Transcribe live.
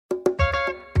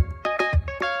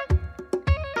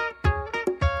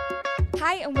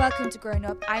and welcome to Grown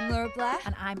Up. I'm Laura Blair.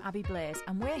 And I'm Abby Blaze,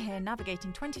 and we're here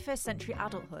navigating 21st century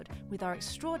adulthood with our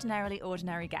extraordinarily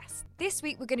ordinary guests. This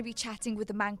week we're going to be chatting with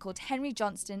a man called Henry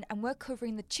Johnston, and we're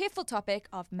covering the cheerful topic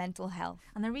of mental health.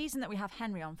 And the reason that we have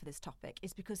Henry on for this topic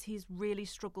is because he's really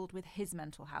struggled with his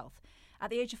mental health. At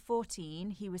the age of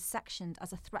 14, he was sectioned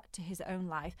as a threat to his own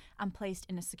life and placed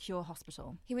in a secure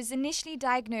hospital. He was initially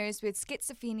diagnosed with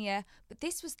schizophrenia, but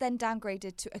this was then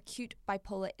downgraded to acute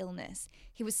bipolar illness.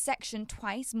 He was sectioned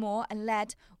twice more and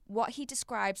led what he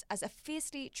describes as a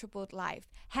fiercely troubled life.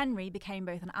 Henry became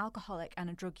both an alcoholic and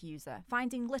a drug user,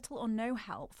 finding little or no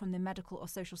help from the medical or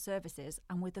social services,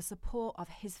 and with the support of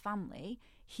his family,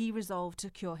 he resolved to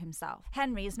cure himself.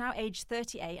 Henry is now aged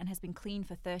 38 and has been clean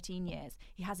for 13 years.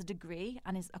 He has a degree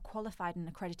and is a qualified and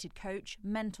accredited coach,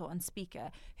 mentor and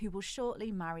speaker who will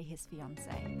shortly marry his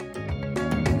fiancée.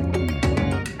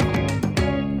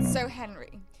 So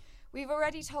Henry, we've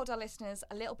already told our listeners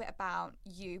a little bit about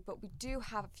you, but we do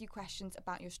have a few questions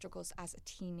about your struggles as a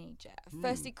teenager.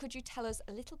 Firstly, could you tell us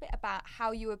a little bit about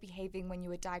how you were behaving when you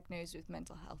were diagnosed with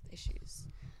mental health issues?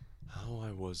 How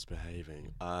I was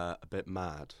behaving? A bit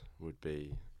mad would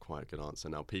be quite a good answer.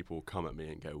 Now, people will come at me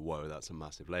and go, whoa, that's a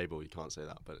massive label. You can't say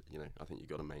that. But, I think you've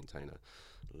got to maintain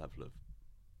a level of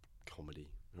comedy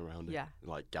around it,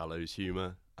 like gallows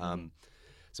humour.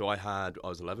 So I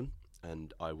was 11.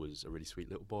 And I was a really sweet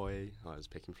little boy. I was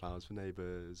picking flowers for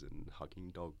neighbours and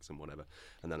hugging dogs and whatever.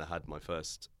 And then I had my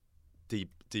first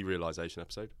derealisation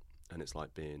episode. And it's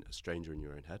like being a stranger in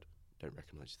your own head. Don't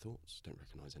recognise your thoughts. Don't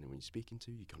recognise anyone you're speaking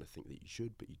to. You kind of think that you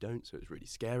should, but you don't. So it's really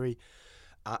scary.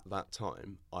 At that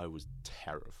time, I was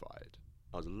terrified.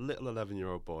 I was a little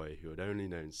 11-year-old boy who had only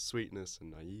known sweetness and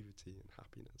naivety and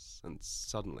happiness. And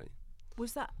suddenly...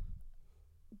 Was that...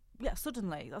 Yeah,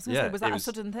 suddenly. I was going to say, was that a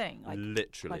sudden thing?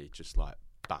 Literally, just like,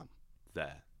 bam,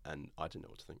 there. And I didn't know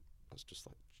what to think. I was just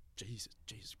like,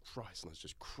 Jesus Christ. And I was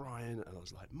just crying. And I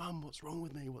was like, Mum, what's wrong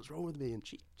with me? What's wrong with me? And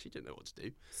she didn't know what to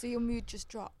do. So your mood just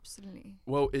dropped suddenly?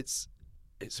 Well, it's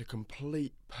a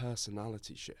complete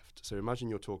personality shift. So imagine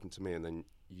you're talking to me and then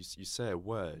you say a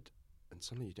word and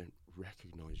suddenly you don't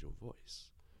recognise your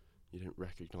voice. You don't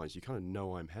recognise, you kind of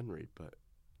know I'm Henry, but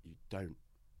you don't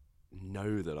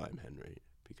know that I'm Henry,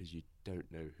 because you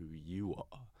don't know who you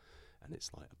are. And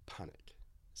it's like a panic,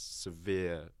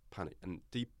 severe panic. And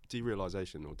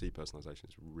derealisation or depersonalisation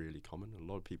is really common. A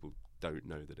lot of people don't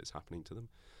know that it's happening to them.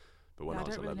 But when I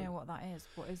was 11... I don't really know what that is.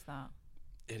 What is that?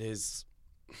 It's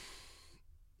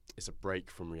a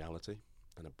break from reality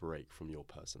and a break from your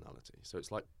personality. So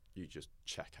it's like you just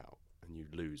check out and you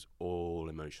lose all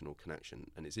emotional connection.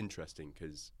 And it's interesting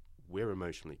because we're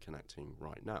emotionally connecting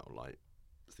right now. Like,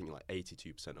 I think like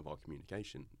 82% of our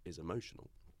communication is emotional.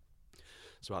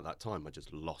 So at that time, I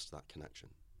just lost that connection,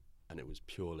 and it was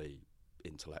purely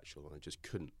intellectual, and I just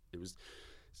couldn't. It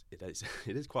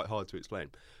is quite hard to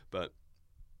explain, but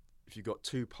if you've got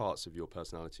two parts of your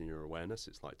personality and your awareness,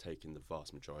 it's like taking the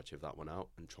vast majority of that one out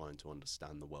and trying to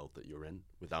understand the world that you're in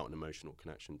without an emotional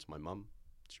connection to my mum.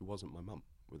 She wasn't my mum.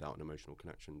 Without an emotional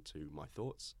connection to my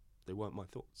thoughts, they weren't my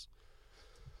thoughts.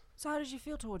 So how did you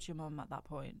feel towards your mum at that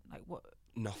point? Like what?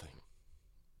 Nothing.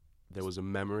 There was a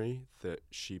memory that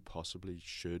she possibly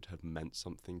should have meant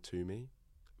something to me,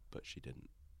 but she didn't.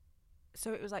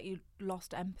 So it was like you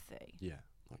lost empathy? Yeah,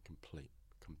 like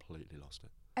completely lost it.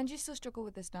 And you still struggle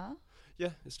with this now? Yeah,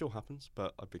 it still happens,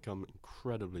 but I've become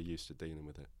incredibly used to dealing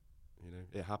with it.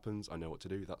 It happens, I know what to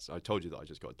do. I told you that I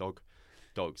just got a dog.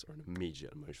 Dogs are an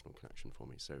immediate emotional connection for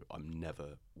me, so I'm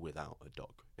never without a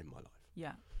dog in my life.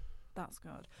 Yeah, that's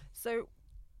good. So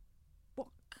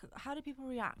how did people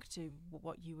react to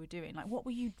what you were doing? Like, what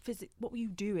were you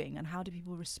doing, and how did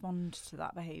people respond to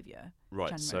that behaviour? Right,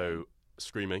 generally? So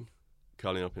screaming,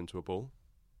 curling up into a ball,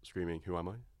 screaming, "Who am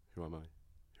I? Who am I?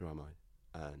 Who am I?"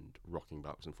 and rocking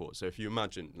backwards and forwards. So if you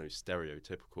imagine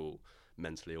stereotypical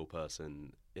mentally ill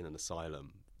person in an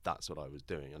asylum, that's what I was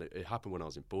doing. And it happened when I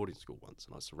was in boarding school once,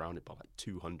 and I was surrounded by like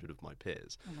 200 of my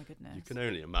peers. Oh my goodness. You can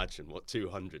only imagine what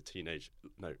 200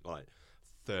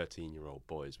 13-year-old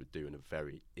boys would do in a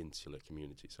very insular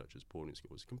community such as boarding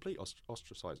school. It's complete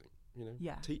ostracizing,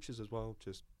 Yeah. Teachers as well,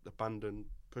 just abandon,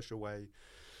 push away.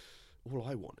 All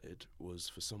I wanted was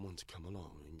for someone to come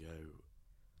along and go,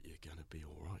 "You're going to be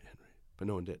all right, Henry." But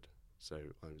no one did. So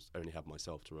I only had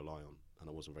myself to rely on, and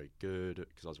I wasn't very good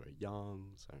because I was very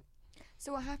young.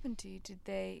 So what happened to you?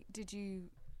 Did you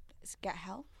get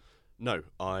help? No,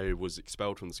 I was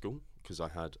expelled from the school because I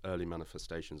had early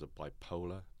manifestations of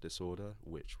bipolar disorder,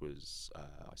 which was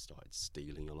I started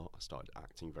stealing a lot. I started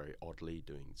acting very oddly,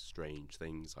 doing strange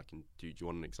things. Do you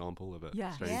want an example of a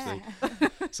strange thing?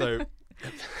 So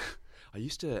I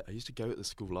used to go at the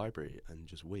school library and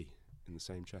just wee in the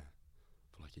same chair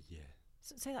for like a year.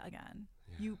 Say that again.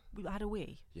 Yeah. You had a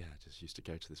wee? Yeah, I just used to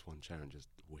go to this one chair and just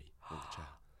wee on the chair.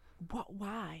 What?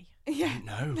 Why? Yeah.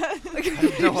 No, I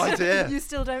have no idea. You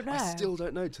still don't know? I still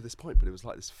don't know to this point, but it was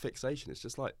like this fixation. It's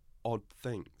just like odd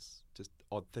things.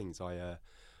 I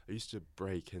used to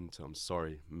break into, I'm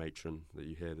sorry, matron, that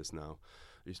you hear this now.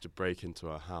 I used to break into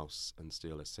her house and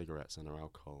steal her cigarettes and her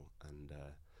alcohol, and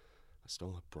I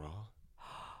stole her bra.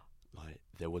 Like,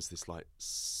 there was this like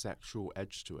sexual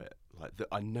edge to it. Like,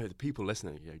 I know the people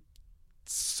listening,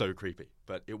 so creepy,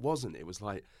 but it wasn't. It was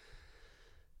like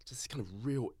just this kind of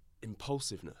real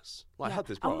impulsiveness. Like, I had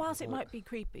this bra. And whilst it might be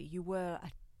creepy, you were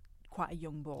quite a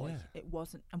young boy. Yeah. It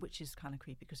wasn't, and which is kind of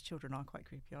creepy because children are quite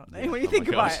creepy, aren't they? Yeah. When you Oh think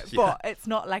my about gosh, it. yeah. But it's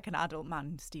not like an adult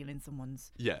man stealing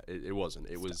someone's. Yeah, it wasn't.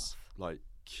 It was stuff. like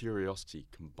curiosity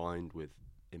combined with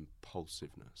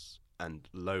impulsiveness and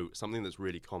something that's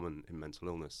really common in mental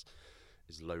illness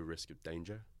is low risk of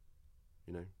danger.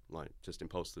 Like just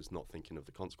impulsiveness, not thinking of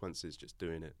the consequences, just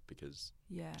doing it because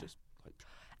just like.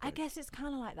 I guess it's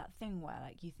kind of like that thing where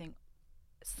like you think,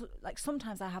 like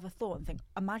sometimes I have a thought and think,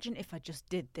 imagine if I just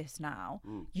did this now.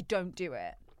 You don't do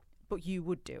it, but you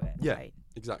would do it. Yeah, right?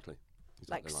 exactly.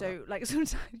 Like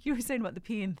sometimes you were saying about the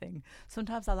peeing thing.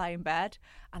 Sometimes I lie in bed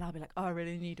and I'll be like, oh, I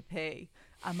really need to pee,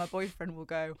 and my boyfriend will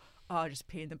go, oh, just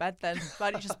pee in the bed then.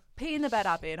 Why don't you just pee in the bed,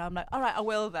 Abby? And I'm like, all right, I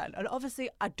will then. And obviously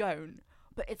I don't,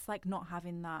 but it's like not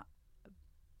having that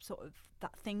sort of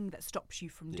that thing that stops you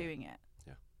from doing it.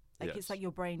 Yeah, like it's like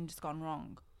your brain just gone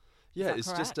wrong. Yeah, Is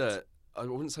that it's correct? just I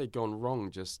wouldn't say gone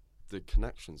wrong, just the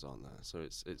connections aren't there. So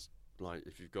it's like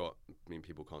if you've got,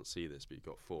 people can't see this, but you've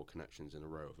got 4 connections in a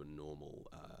row of a normal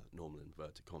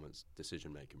inverted commas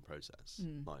decision making process.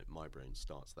 Like my brain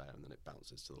starts there and then it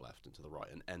bounces to the left and to the right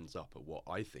and ends up at what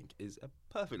I think is a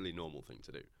perfectly normal thing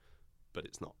to do, but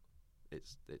it's not.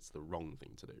 It's the wrong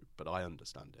thing to do, but I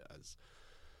understand it as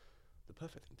the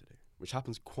perfect thing to do, which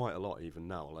happens quite a lot even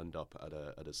now. I'll end up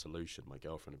at a solution. My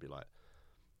girlfriend will be like,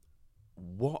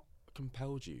 what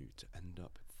compelled you to end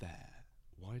up there?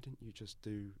 Why didn't you just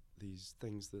do these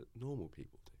things that normal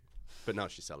people do? But now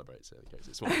she celebrates it. Okay,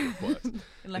 it's one of the works.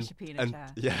 Unless you're peeing in a chair.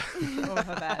 Yeah. Or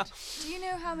her bed. Do you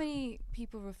know how many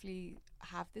people roughly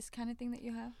have this kind of thing that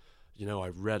you have? I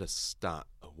read a stat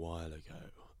a while ago,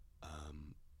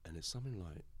 and it's something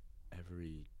like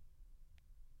every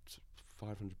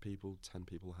 500 people, 10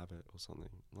 people have it or something.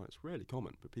 Like, it's really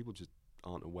common, but people just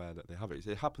aren't aware that they have it.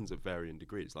 It happens at varying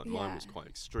degrees. Like mine was quite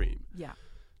extreme. Yeah.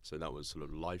 So that was sort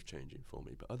of life-changing for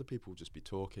me. But other people will just be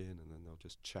talking and then they'll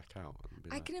just check out. And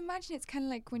be I like, can imagine it's kind of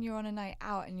like when you're on a night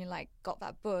out and you're like got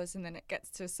that buzz, and then it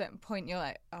gets to a certain point, you're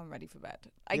like, oh, I'm ready for bed.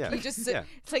 Like Yeah. you just, Yeah.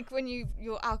 it's like when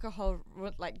your alcohol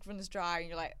runs dry, and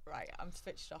you're like, right, I'm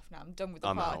switched off now. I'm done with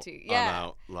the party. I'm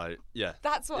out. Like, yeah.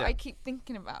 That's what Yeah. I keep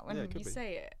thinking about when Yeah, it could you be.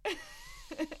 say it.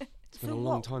 It's been a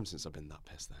long time since I've been that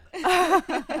pissed though.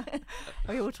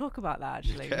 Oh, yeah, we'll talk about that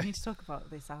actually. Okay. We need to talk about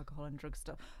this alcohol and drug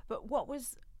stuff. But what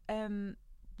was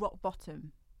rock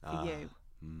bottom for you?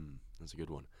 That's a good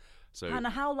one. So, And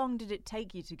how long did it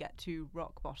take you to get to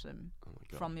rock bottom oh my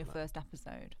God, from your like, first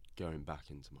episode? going back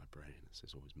into my brain,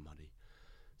 it's always muddy.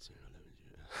 So,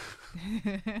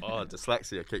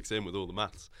 dyslexia kicks in with all the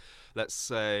maths. Let's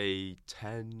say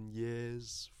 10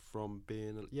 years from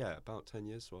being, about 10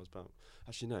 years. So I was about,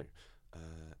 actually no.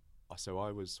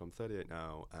 I'm 38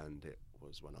 now, and it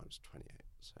was when I was 28.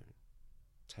 So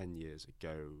 10 years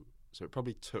ago. So it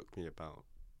probably took me about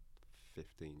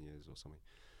 15 years or something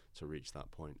to reach that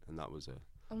point. And that was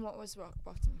And what was rock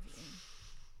bottom for you?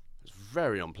 it was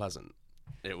very unpleasant.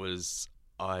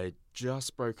 I'd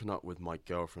just broken up with my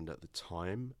girlfriend at the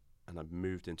time, and I'd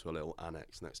moved into a little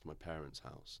annex next to my parents'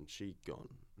 house, and she'd gone.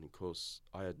 And of course,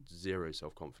 I had zero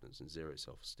self-confidence and zero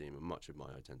self-esteem, and much of my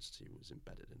identity was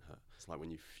embedded in her. It's like when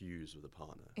you fuse with a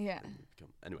partner. Yeah. and you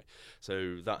become, anyway,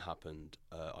 so that happened.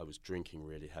 I was drinking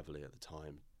really heavily at the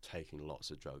time, taking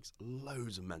lots of drugs,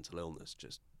 loads of mental illness,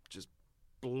 just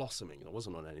blossoming, and I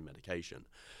wasn't on any medication.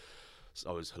 So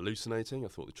I was hallucinating. I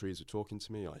thought the trees were talking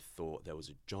to me. I thought there was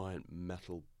a giant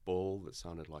metal ball that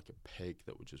sounded like a pig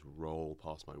that would just roll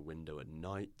past my window at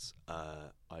night.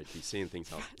 I'd be seeing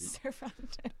things out. That's so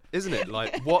random. Isn't it?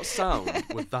 Like, what sound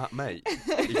would that make?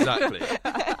 Exactly.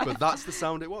 But that's the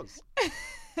sound it was.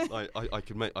 Like, I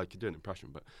could do an impression,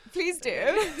 but Please do.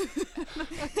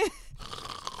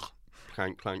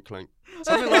 clank, clank, clank,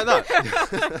 something like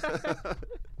that.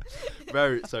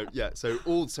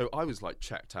 So I was like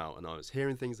checked out, and I was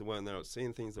hearing things that weren't there. I was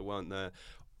seeing things that weren't there.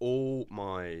 All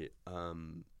my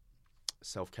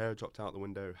self-care dropped out the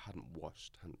window. Hadn't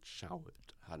washed, hadn't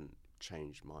showered, hadn't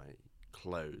changed my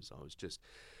clothes. I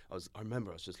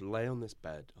remember I was just lay on this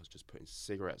bed. I was just putting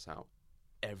cigarettes out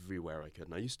everywhere I could.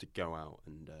 And I used to go out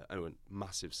and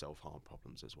massive self-harm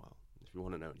problems as well. If you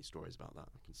want to know any stories about that,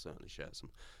 I can certainly share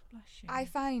some. Bless you. I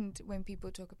find when people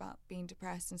talk about being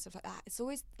depressed and stuff like that, it's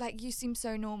always like you seem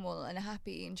so normal and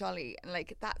happy and jolly, and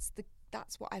like that's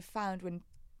what I've found when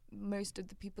most of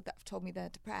the people that have told me they're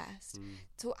depressed.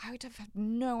 So I would have had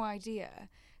no idea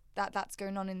that that's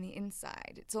going on in the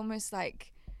inside. It's almost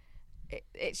like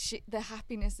the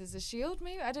happiness is a shield.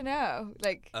 Maybe I don't know.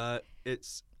 Like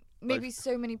it's maybe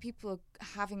so many people are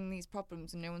having these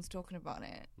problems and no one's talking about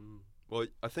it. Well,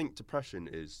 I think depression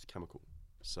is chemical.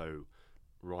 So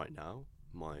right now,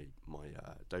 my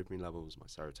dopamine levels, my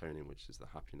serotonin, which is the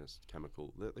happiness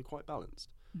chemical, they're quite balanced.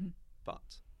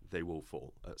 But they will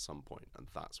fall at some point, and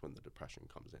that's when the depression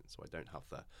comes in. So I don't have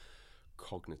the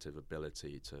cognitive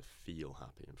ability to feel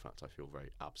happy. In fact, I feel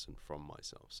very absent from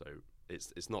myself. So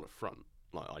it's not a front.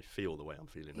 Like, I feel the way I'm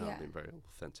feeling now. I'm being very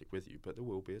authentic with you, but there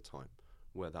will be a time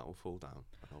where that will fall down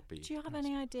and I'll be Do you have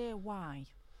any idea why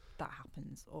that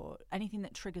happens, or anything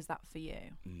that triggers that for you?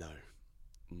 No.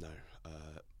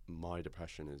 My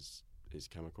depression is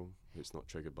chemical. It's not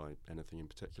triggered by anything in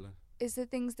particular. Is there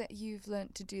things that you've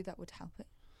learnt to do that would help it?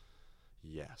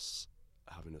 Yes,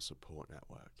 having a support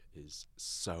network is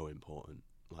so important.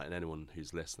 Like, and anyone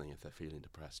who's listening, if they're feeling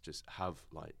depressed, just have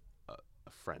like a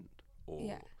friend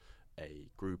or a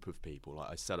group of people.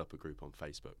 Like, I set up a group on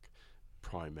Facebook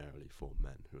primarily for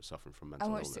men who are suffering from mental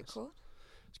illness. And what's it called?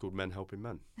 It's called Men Helping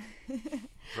Men.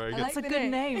 Very good. That's a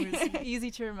good name. It's easy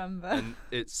to remember. And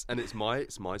it's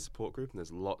my support group, and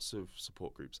there's lots of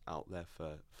support groups out there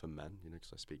for men, you know,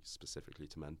 because I speak specifically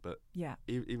to men. But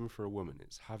even for a woman,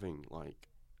 it's having like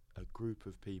a group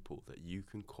of people that you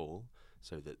can call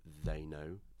so that they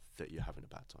know that you're having a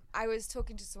bad time. I was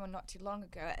talking to someone not too long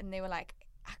ago, and they were like,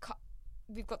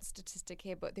 we've got the statistic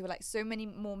here, but they were like, so many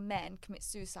more men commit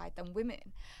suicide than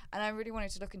women. And I really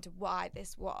wanted to look into why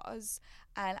this was.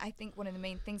 And I think one of the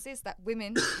main things is that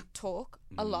women talk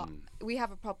a lot. We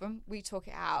have a problem, we talk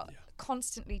it out,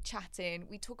 constantly chatting.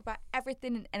 We talk about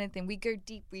everything and anything. We go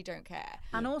deep, we don't care.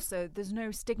 And also, there's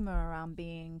no stigma around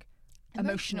being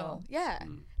emotional.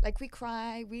 Like, we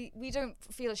cry, we don't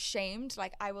feel ashamed.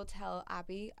 Like, I will tell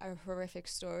Abby a horrific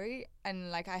story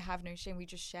and like I have no shame, we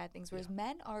just share things, whereas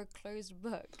men are a closed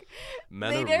book.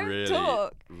 Men they are don't really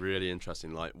talk. really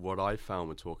interesting. Like, what I found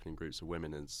with talking in groups of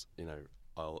women is, you know,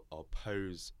 I'll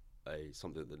pose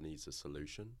something that needs a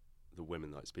solution. The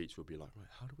women that I speak to will be like, right,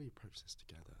 how do we approach this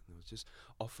together? And they'll just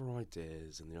offer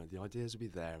ideas, and the ideas will be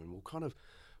there, and we'll kind of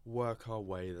work our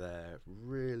way there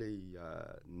really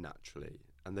naturally.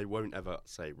 And they won't ever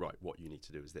say, right, what you need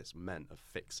to do is this. Men are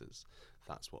fixers.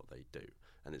 That's what they do.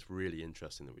 And it's really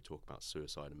interesting that we talk about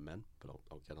suicide and men, but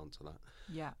I'll get onto that.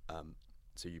 Yeah.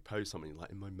 So you pose something like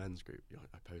in my men's group, you know,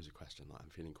 I pose a question like, I'm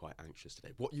feeling quite anxious today.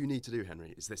 What you need to do,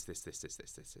 Henry, is this.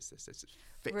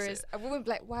 Fix Whereas it. a woman would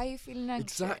be like, why are you feeling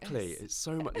anxious? Exactly. It's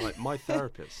so much like my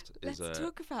therapist is Let's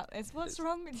talk about this. What's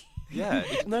wrong with you? Yeah.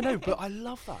 No, but I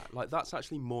love that. Like, that's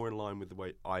actually more in line with the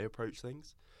way I approach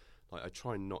things. Like, I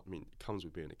try not, I mean, it comes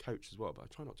with being a coach as well, but I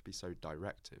try not to be so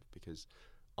directive, because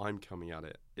I'm coming at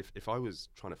it, if I was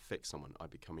trying to fix someone,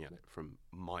 I'd be coming at it from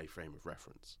my frame of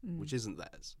reference, which isn't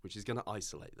theirs, which is going to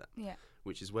isolate them. Yeah.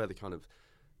 Which is where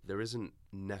there isn't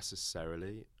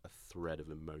necessarily a thread of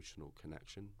emotional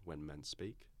connection when men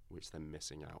speak, which they're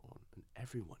missing out on. And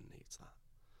everyone needs that.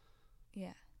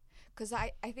 Yeah. Because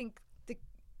I think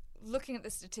looking at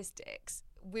the statistics,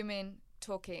 women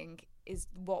talking is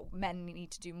what men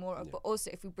need to do more of. But also,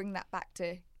 if we bring that back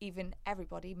to even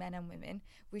everybody, men and women,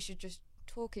 we should just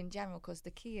talk in general, because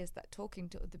the key is that talking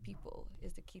to other people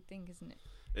is the key thing, isn't it?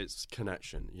 It's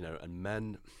connection, you know, and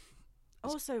men...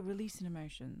 Also releasing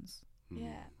emotions.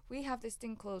 Yeah. We have this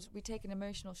thing called, we take an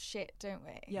emotional shit, don't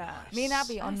we? Yeah. Nice. Me and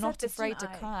Abby are I said not this, afraid to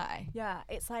didn't I? cry. Yeah,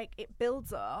 it's like it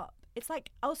builds up. It's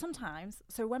like, sometimes,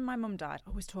 so when my mum died, I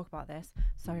always talk about this.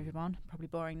 Sorry, everyone, probably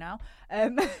boring now.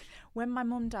 When my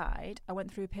mum died, I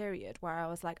went through a period where I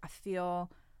was like, I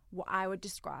feel what I would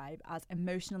describe as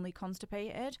emotionally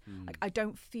constipated. Like, I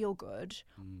don't feel good,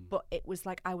 but it was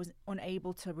like I was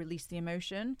unable to release the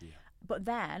emotion. Yeah. But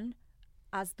then,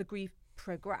 as the grief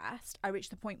progressed, I reached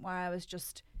the point where I was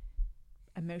just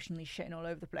emotionally shitting all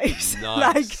over the place.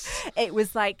 Nice. Like, it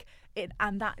was like it,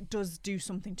 and that does do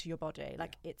something to your body.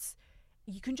 Like, it's,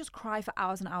 you can just cry for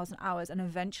hours and hours and hours, and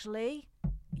eventually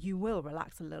you will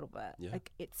relax a little bit. Yeah.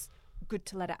 Like, it's good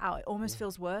to let it out. It almost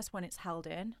feels worse when it's held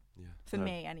in. Yeah. For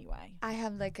me, anyway. I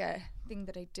have like a thing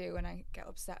that I do when I get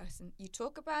upset. And you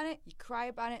talk about it, you cry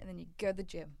about it, and then you go to the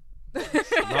gym.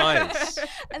 Nice.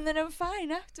 And then I'm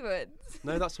fine afterwards.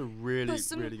 No, that's a really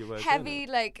good way of heavy doing it.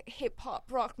 like hip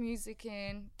hop rock music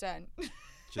in, done.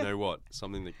 you know what?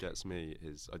 Something that gets me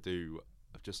is I've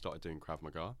just started doing Krav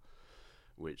Maga,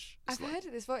 which is I've heard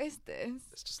of this. What is this?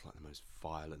 It's just like the most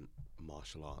violent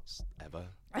martial arts ever.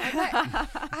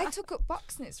 I took up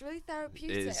boxing. It's really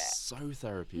therapeutic. It is so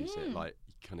therapeutic. Like,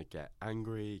 you kind of get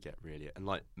angry, and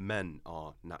like, men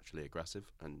are naturally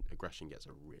aggressive, and aggression gets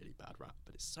a really bad rap,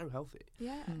 but it's so healthy.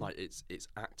 Yeah. Like, it's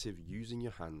active, using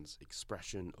your hands,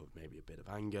 expression of maybe a bit of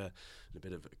anger and a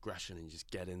bit of aggression, and you just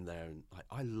get in there. And like,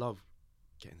 I love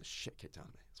getting the shit kicked out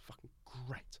of me. It's fucking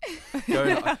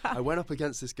great. I went up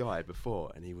against this guy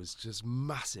before, and he was just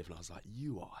massive, and I was like,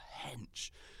 you are hench,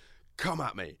 come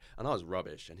at me. And I was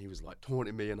rubbish, and he was like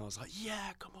taunting me, and I was like,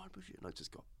 yeah, come on, push it. And I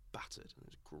just got battered, and it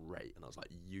was great. And I was like,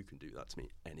 you can do that to me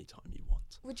anytime you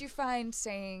want. Would you find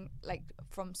saying, like,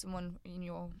 from someone in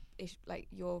your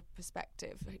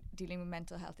perspective, dealing with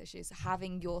mental health issues,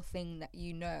 having your thing that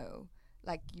you know,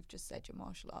 like you've just said, your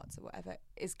martial arts or whatever,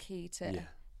 is key to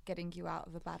getting you out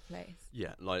of a bad place?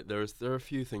 Yeah, like there are a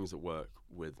few things that work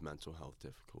with mental health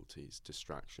difficulties.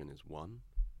 Distraction is one.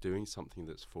 Doing something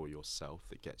that's for yourself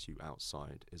that gets you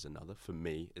outside is another. For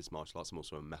me, it's martial arts. I'm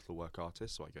also a metalwork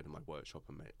artist, so I go to my workshop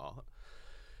and make art.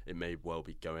 It may well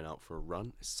be going out for a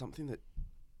run. It's something that,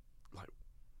 like,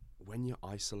 when you're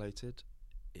isolated,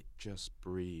 it just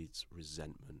breeds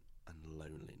resentment and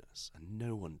loneliness, and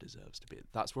no one deserves to be.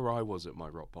 That's where I was at my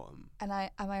rock bottom. And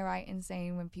am I right in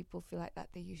saying when people feel like that,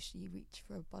 they usually reach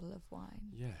for a bottle of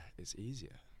wine? Yeah, it's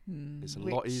easier. It's a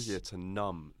lot easier to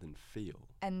numb than feel.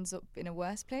 Ends up in a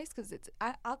worse place because it's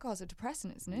alcohol's a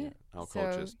depressant, isn't it? Yeah,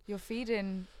 alcohol so just you're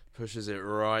feeding. Pushes it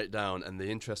right down. And the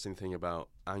interesting thing about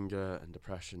anger and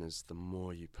depression is the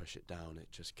more you push it down,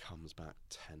 it just comes back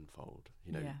tenfold.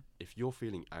 You know, if you're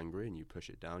feeling angry and you push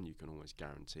it down, you can almost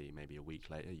guarantee maybe a week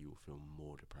later you will feel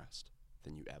more depressed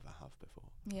than you ever have before.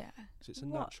 Yeah. So it's a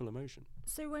natural emotion.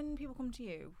 So when people come to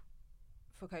you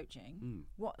for coaching,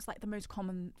 what's like the most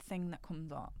common thing that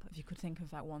comes up? If you could think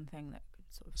of like one thing that could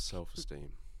sort of...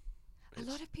 Self-esteem. A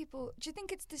lot of people... Do you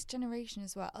think it's this generation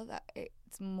as well that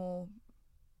it's more...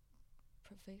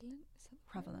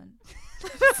 prevalent?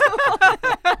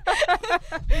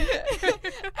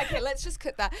 Okay, let's just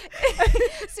cut that.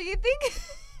 So you think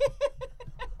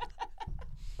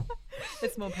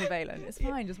it's more prevalent? It's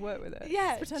fine, just work with it.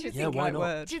 Yeah. Pretend it's Yeah, the why right not?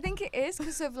 word. Do you think it is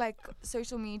because of like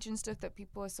social media and stuff that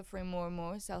people are suffering more and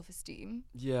more self-esteem?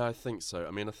 Yeah, I think so.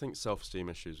 I mean, I think self-esteem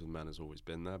issues with men has always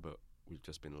been there, but we've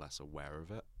just been less aware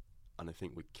of it. And I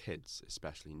think with kids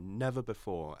especially, never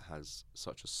before has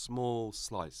such a small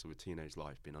slice of a teenage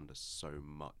life been under so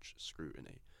much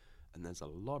scrutiny. And there's a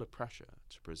lot of pressure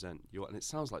to present and it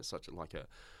sounds like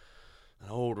an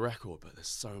old record, but there's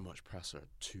so much pressure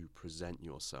to present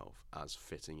yourself as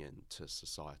fitting into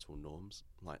societal norms.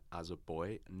 Like, as a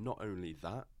boy, not only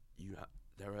that,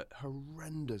 there are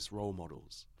horrendous role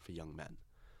models for young men.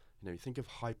 You know, you think of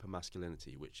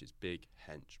hyper-masculinity, which is big,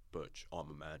 hench, butch,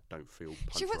 I'm a man, don't feel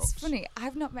punch Do you know what's rocks. funny?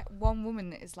 I've not met one woman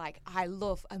that is like, I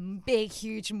love a big,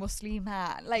 huge, muscly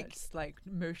man. Like, It's like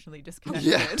emotionally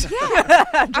disconnected.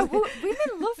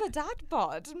 women love a dad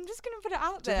bod. I'm just going to put it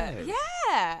out Do there. they?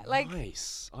 Yeah. Like,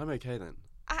 Nice. I'm okay then.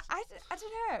 I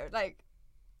don't know. Like,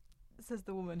 Says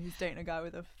the woman who's dating a guy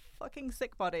with a fucking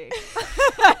sick body. but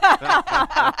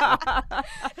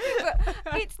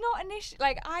it's not an issue.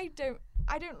 Like, I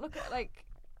don't look at like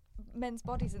men's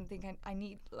bodies and think I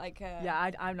need like a...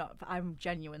 Yeah, I'm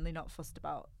genuinely not fussed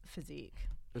about physique.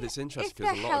 But it's interesting If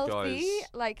they're because a lot healthy, of guys...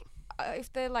 like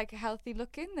if they're like healthy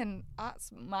looking, then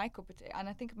that's my cup of tea. And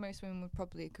I think most women would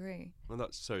probably agree. Well,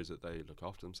 that shows that they look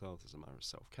after themselves as a matter of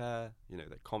self-care. You know,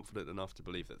 they're confident enough to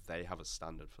believe that they have a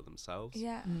standard for themselves.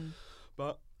 Yeah.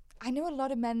 But I know a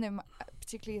lot of men, though,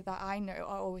 particularly that I know,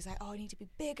 are always like, oh, I need to be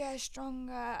bigger,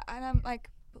 stronger. And I'm like,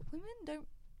 but women don't...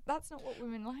 That's not what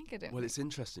women like, I don't well, think. it's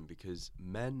interesting because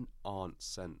men aren't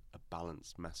sent a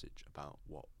balanced message about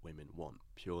what women want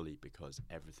purely because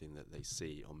everything that they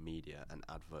see on media and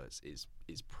adverts is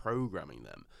programming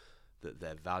them that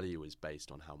their value is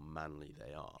based on how manly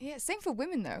they are. Yeah, same for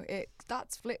women, though.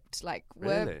 That's flipped. Like,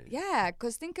 Really? Yeah,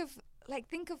 because think of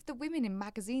the women in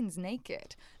magazines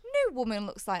naked. No woman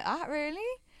looks like that,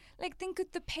 really. Like, think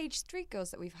of the page 3 girls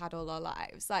that we've had all our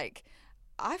lives. Like,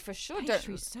 I for sure Page don't...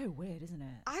 3's so weird, isn't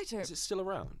it? I don't... Is it still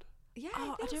around? Yeah,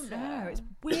 I think don't so. know. It's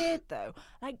weird though.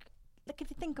 Like if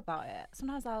you think about it,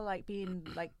 sometimes I'll like be in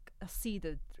like see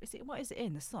the what is it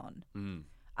in the sun,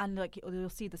 and like you'll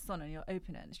see the sun and you'll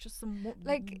open it. And it's just some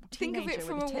Like, think of it teenager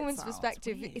from with a the tits woman's out.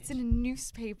 perspective. Weird. It's in a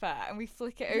newspaper and we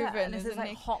flick it over and there's it's a this like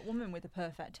naked... hot woman with the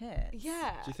perfect tits.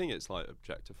 Yeah. Do you think it's like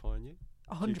objectifying you?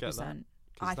 100%. Because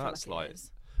I feel that's like it like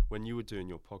is. when you were doing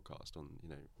your podcast on,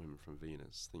 Women from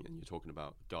Venus, and you're talking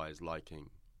about guys liking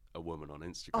a woman on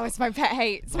Instagram. Oh, it's my pet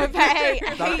hate. It's my pet hate.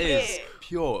 I That hate is it.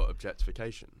 pure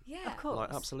objectification. Yeah. Of course.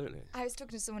 Like, absolutely. I was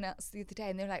talking to someone else the other day,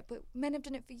 and they're like, "But men have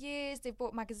done it for years. They've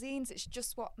bought magazines. It's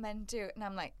just what men do." And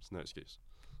I'm like, It's no excuse.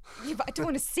 "Yeah, but I don't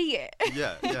want to see it."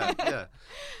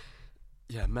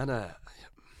 Yeah, men are.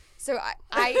 So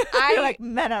I You're like,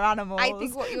 men are animals. I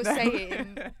think what you're No.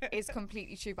 saying is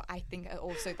completely true, but I think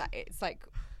also that it's like,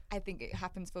 I think it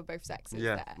happens for both sexes.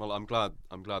 Yeah, there. well, I'm glad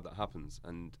that happens,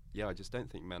 and yeah, I just don't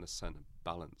think men are sent a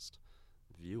balanced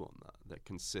view on that. They're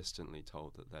consistently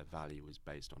told that their value is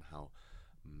based on how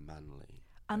manly.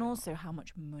 And they also are. how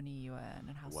much money you earn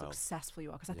and how Well, successful you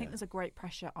are. Because I think yeah. there's a great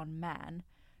pressure on men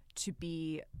to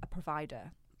be a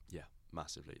provider. Yeah,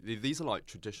 massively. These are like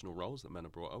traditional roles that men are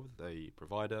brought up with: the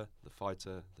provider, the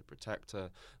fighter, the protector,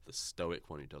 the stoic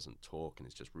one who doesn't talk and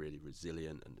is just really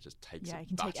resilient and just takes Yeah, it he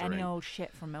can take any battering. old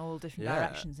shit from all different Yeah.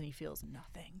 directions and he feels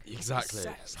nothing. Exactly. He's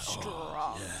so It's like,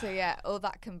 strong. yeah. So yeah, all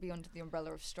that can be under the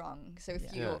umbrella of strong. So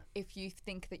if Yeah. if you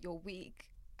think that you're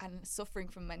weak and suffering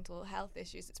from mental health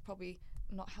issues, it's probably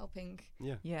not helping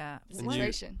Yeah. Yeah. the And you-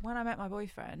 situation. When I met my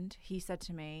boyfriend, he said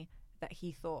to me that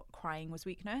he thought crying was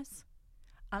weakness.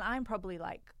 And I'm probably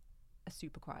like a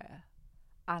super crier.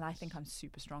 And I think I'm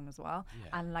super strong as well.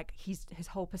 Yeah. And like his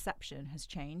whole perception has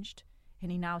changed. And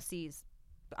he now sees,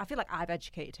 I feel like I've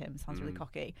educated him, sounds really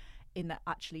cocky, in that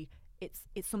actually it's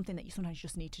something that you sometimes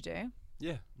just need to do.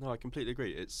 Yeah, no, I completely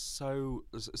agree. It's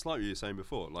like you were saying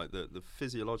before, like the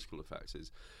physiological effects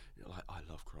is, you know, like, I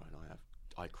love crying.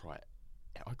 I cried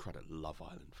at Love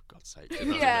Island, for God's sake. You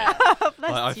know what I mean?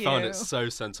 Bless Like, I found you. it so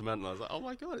sentimental. I was like, oh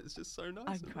my God, it's just so nice.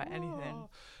 I can cry at anything.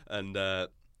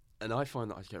 And I find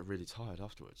that I get really tired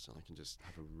afterwards, and I can just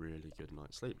have a really good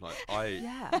night's sleep. Like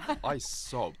Yeah. I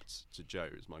sobbed to Jo,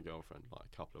 who's my girlfriend, like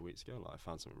a couple of weeks ago. Like I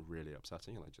found something really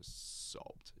upsetting, and I just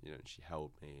sobbed. You know, and she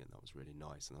held me, and that was really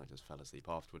nice. And I just fell asleep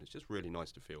afterward. It's just really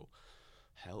nice to feel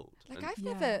held. Like And I've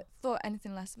Yeah. never thought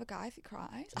anything less of a guy if he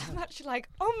cries. I'm actually like,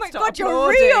 oh my Start God, you're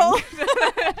applauding. real.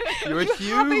 You're a You have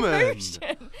human.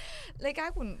 emotion. Like I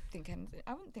wouldn't think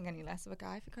any less of a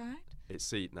guy if he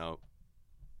cried. now,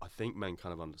 I think men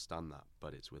kind of understand that,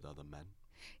 but it's with other men.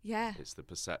 Yeah. It's the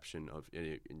perception of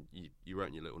you wrote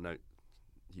in your little note.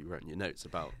 You wrote in your notes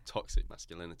about toxic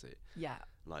masculinity. Yeah.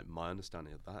 Like my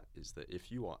understanding of that is that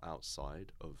if you are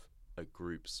outside of a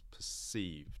group's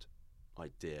perceived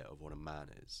idea of what a man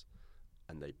is,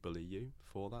 and they bully you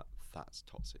for that, that's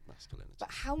toxic masculinity.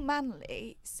 But how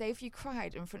manly, say if you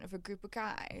cried in front of a group of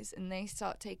guys and they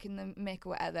start taking the mick or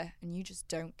whatever and you just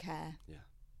don't care. Yeah,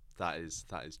 that is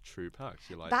true perks.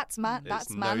 You're like, That's it's that's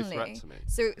no manly. threat to me.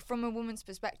 So from a woman's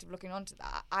perspective looking onto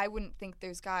that, I wouldn't think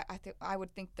those guys, I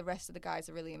would think the rest of the guys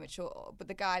are really immature. But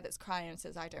the guy that's crying and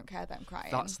says, I don't care that I'm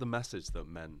crying. That's the message that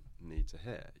men need to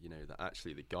hear. You know, that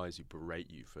actually the guys who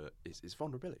berate you for is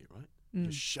vulnerability, right? You're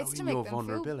it's showing to make your them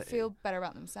vulnerability. feel better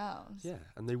about themselves. Yeah,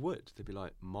 and they would. They'd be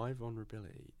like, my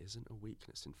vulnerability isn't a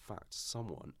weakness. In fact,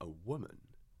 a woman,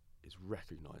 is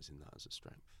recognising that as a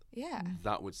strength. Yeah.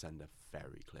 That would send a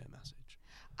very clear message.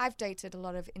 I've dated a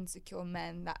lot of insecure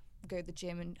men that go to the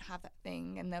gym and have that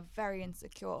thing and they're very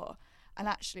insecure. And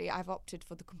actually, I've opted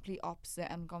for the complete opposite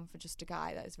and gone for just a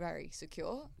guy that is very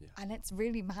secure. Yeah. And it's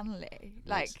really manly. Makes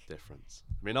Like, a difference.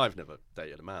 I mean, I've never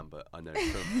dated a man, but I know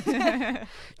from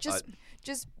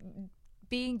just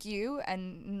being you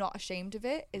and not ashamed of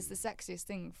it is the sexiest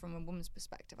thing from a woman's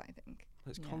perspective, I think.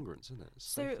 it's Yeah. congruence, isn't it? It's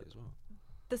So- safety as well.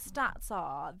 The stats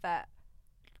are that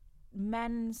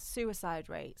men's suicide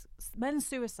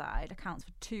accounts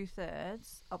for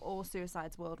 2/3 of all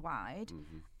suicides worldwide.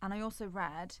 Mm-hmm. And I also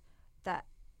read that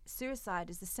suicide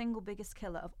is the single biggest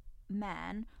killer of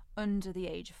men under the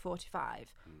age of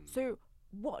 45. So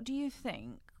what do you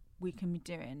think we can be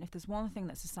doing? If there's one thing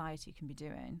that society can be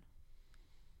doing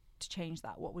to change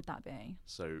that, what would that be?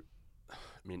 So, I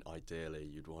mean, ideally,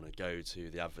 you'd want to go to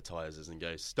the advertisers and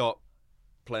go, stop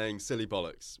playing silly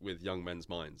bollocks with young men's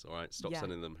minds, all right? Stop Yeah.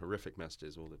 sending them horrific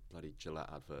messages, all the bloody Gillette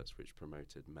adverts which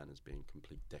promoted men as being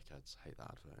complete dickheads. Hate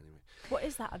that advert anyway. What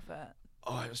is that advert?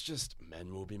 Oh, it was just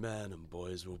men will be men and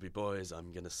boys will be boys.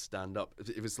 I'm going to stand up.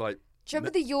 It was like, Do you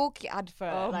remember the Yorkie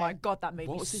advert? Oh my Like, God, that made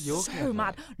What me was the Yorkie so advert?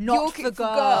 mad. Not Yorkie for for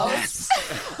girls. girls.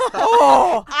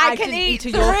 Oh, I can didn't eat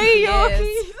a 3 Yorkie for Yorkies.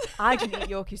 years. I didn't eat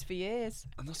Yorkies for years.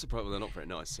 and that's the problem, they're not very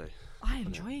nice, so. I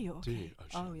enjoy a Yorkie. Do you? Oh,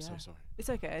 shit, I'm yeah. so sorry. It's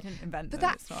okay. I didn't invent But them.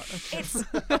 that- It's not. It's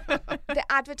the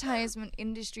advertisement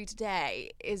industry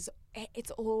today is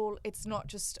it's not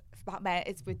just about men.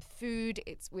 It's with food.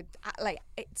 It's with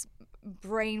it's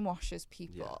brainwashes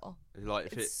people. Like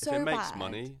if It's it so makes bad.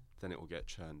 money, then it will get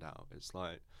churned out. It's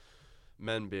like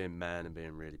men being men and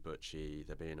being really butchy.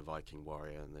 They're being a Viking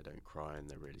warrior and they don't cry and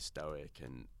they're really stoic.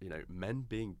 And you know, men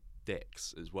being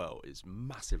dicks as well is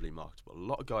massively marketable. A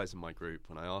lot of guys in my group,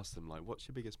 when I ask them, like, what's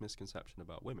your biggest misconception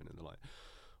about women? And they're like,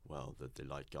 well, they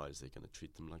like guys, they're going to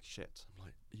treat them like shit. I'm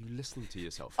like, are you listening to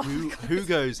yourself? Who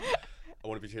goes, I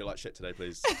want to be treated like shit today,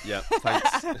 please. Yeah,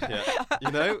 thanks. Yeah.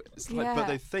 You know, it's like, but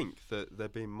they think that they're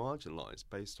being marginalised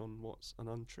based on what's an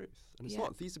untruth. And it's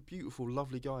not. These are beautiful,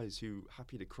 lovely guys who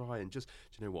happy to cry and just,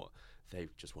 do you know what? They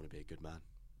just want to be a good man,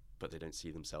 but they don't see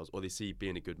themselves, or they see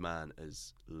being a good man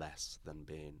as less than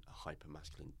being a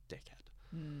hyper-masculine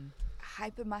dickhead.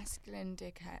 Hyper-masculine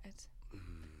dickhead.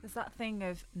 There's that thing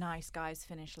of nice guys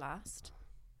finish last.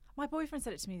 My boyfriend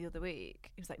said it to me the other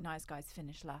week. He was like, nice guys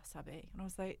finish last, Abby. And I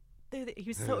was like, he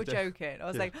was sort of joking. I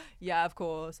was like, yeah, of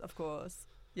course.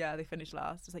 Yeah, they finish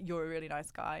last. It's like, you're a really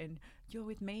nice guy and you're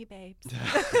with me, babes.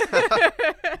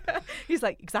 He's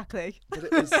like, exactly. But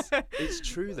it's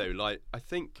true though. Like, I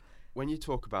think when you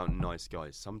talk about nice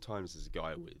guys, sometimes there's a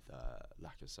guy with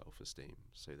lack of self-esteem,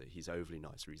 so that he's overly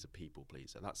nice or he's a people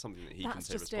pleaser. That's something that he can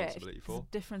take responsibility for. There's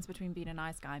a difference between being a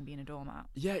nice guy and being a doormat.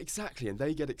 Yeah, exactly. And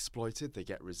they get exploited, they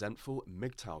get resentful.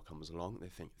 MGTOW comes along, they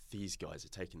think these guys are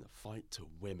taking the fight to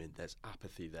women. There's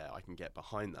apathy there. I can get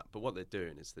behind that. But what they're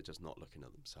doing is they're just not looking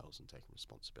at themselves and taking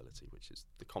responsibility, which is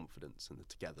the confidence and the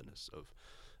togetherness of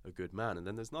a good man. And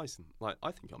then there's nice, and like,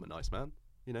 I think I'm a nice man.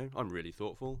 You know, I'm really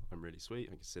thoughtful. I'm really sweet.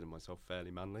 I consider myself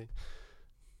fairly manly.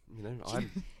 You know, I'm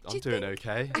doing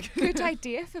okay. A good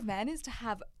idea for men is to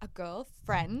have a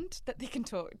girlfriend that they can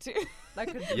talk to.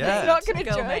 Like yeah. Not going to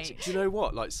girl judge. mate. Do you know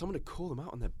what? Like, someone to call them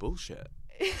out on their bullshit.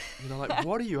 You know, like,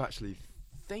 what are you actually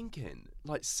thinking?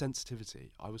 Like,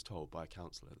 sensitivity. I was told by a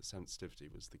counsellor that sensitivity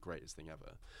was the greatest thing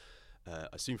ever.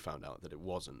 I soon found out that it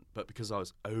wasn't, but because I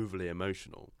was overly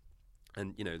emotional,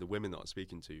 and, you know, the women that I was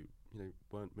speaking to, you know,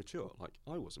 weren't mature. Like,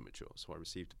 I wasn't mature, so I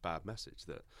received a bad message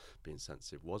that being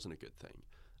sensitive wasn't a good thing.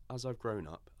 As I've grown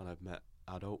up and I've met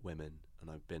adult women and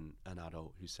I've been an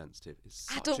adult who's sensitive, it's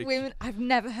such Adult women, I've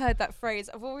never heard that phrase.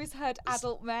 I've always heard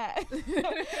adult men.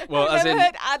 Well, I've as never in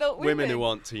heard adult women who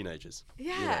aren't teenagers.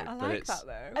 Yeah, you know, I but like that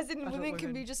though. As in, Adult women can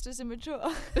women. be just as immature.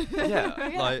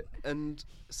 Yeah, like, and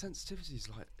sensitivity is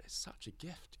like, it's such a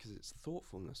gift because it's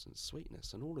thoughtfulness and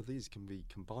sweetness, and all of these can be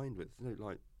combined with, you know,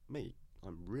 like me.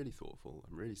 I'm really thoughtful,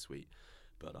 I'm really sweet,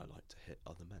 but I like to hit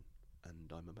other men,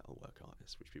 and I'm a metalwork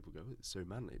artist, which people go, it's so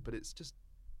manly, but it's just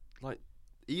like,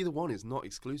 either one is not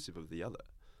exclusive of the other.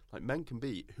 Like, men can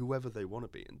be whoever they want to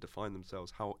be and define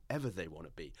themselves however they want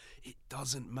to be. It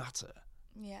doesn't matter.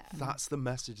 Yeah. That's the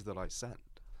message that I send.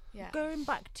 Yeah. Going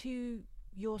back to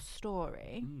your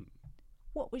story,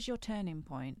 what was your turning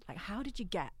point? Like, how did you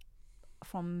get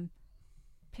from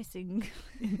pissing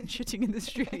and shitting in the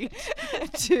street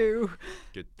to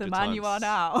the good man you are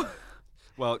times. now?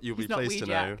 Well, you'll be He's not pleased to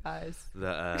weed know yet, guys.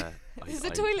 that There's a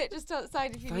toilet just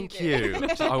outside if you need Thank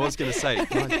it. you. I was going to say,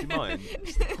 guys, do you mind?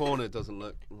 The corner doesn't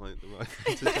look like the right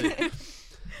thing to do.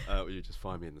 Well, you just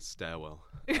find me in the stairwell.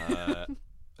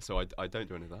 So I don't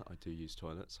do any of that. I do use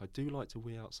toilets. I do like to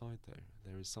wee outside, though.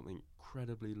 There is something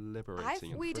incredibly liberating. I've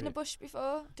and weed in a freeing. bush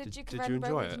before. Did you you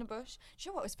enjoy weed it? in a bush?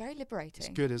 Sure, it was very liberating. It's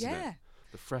good, isn't yeah. it?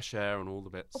 The fresh air and all the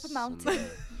bits. Up a and, mountain,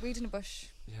 weed in a bush.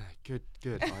 yeah, good.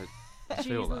 I Did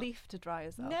you feel use that. leaf to dry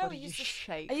yourself? No, or I did you used to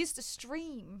shake? I used to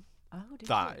stream. Oh, did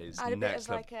That you? is I had a bit next of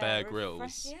level like a Bear refresh-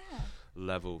 Grylls Yeah.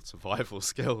 level survival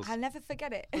skills. I'll never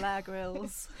forget it. Blair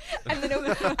Grills. And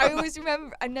then I always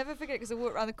remember, I never forget it because I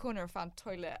walked around the corner and found a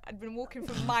toilet. I'd been walking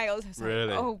for miles. I was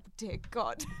Really? like, oh dear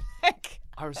God. Like,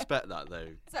 I respect that, though.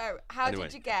 so, how Anyway.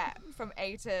 did you get from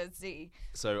A to Z?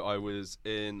 So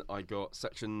I got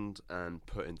sectioned and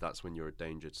put in, that's when you're a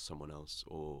danger to someone else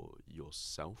or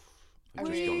yourself. I've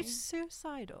Were just you gone-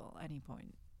 suicidal at any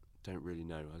point? don't really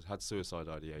know. I had suicide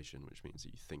ideation, which means that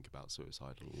you think about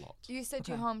suicide a lot. You said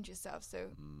you Okay. harmed yourself,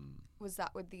 so was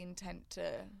that with the intent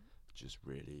to... Just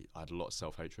really, I had a lot of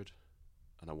self-hatred,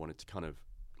 and I wanted to kind of,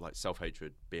 like,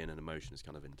 self-hatred being an emotion is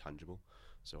kind of intangible,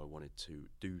 so I wanted to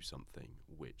do something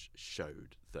which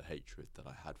showed the hatred that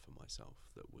I had for myself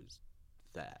that was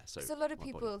there. So Because a lot of my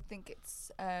body- people think it's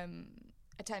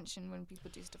attention when people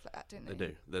do stuff like that, don't they? They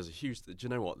do. There's a huge... Do you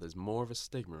know what? There's more of a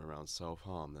stigma around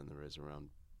self-harm than there is around...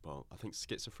 Well, I think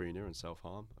schizophrenia and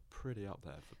self-harm are pretty up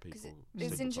there for people. 'Cause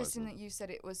it's stigmatising interesting them. that you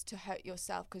said it was to hurt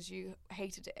yourself because you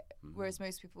hated it, whereas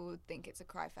most people would think it's a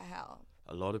cry for help.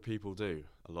 A lot of people do.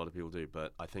 A lot of people do.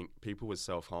 But I think people with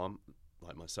self-harm,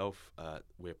 like myself,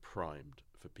 we're primed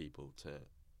for people to...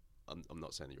 I'm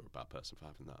not saying that you're a bad person for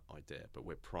having that idea, but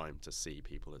we're primed to see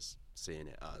people as seeing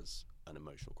it as an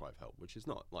emotional cry for help, which is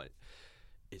not. Like,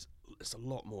 it's a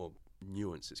lot more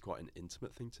nuanced. It's quite an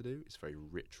intimate thing to do. It's very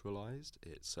ritualized.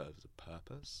 It serves a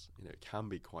purpose. You know, it can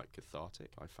be quite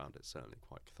cathartic. I found it certainly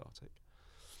quite cathartic.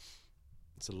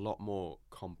 it's a lot more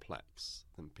complex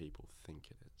than people think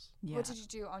it is. Yeah. What did you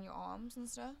do on your arms and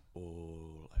stuff?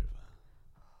 All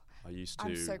over. I used to.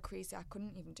 I'm so crazy. I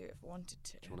couldn't even do it if I wanted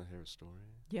to. Do you want to hear a story?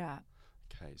 Yeah.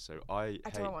 Okay, so I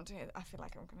don't want to hear. I feel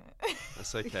like I'm gonna.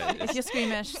 That's okay. If you're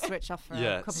squeamish, switch off for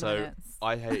a couple of minutes.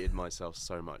 I hated myself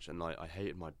so much, and I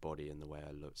hated my body and the way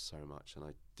I looked so much, and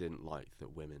I didn't like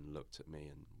that women looked at me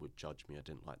and would judge me. I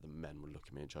didn't like the men would look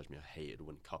at me and judge me. I hated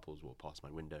when couples walked past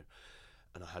my window,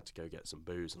 and I had to go get some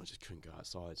booze, and I just couldn't go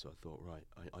outside. So I thought, right,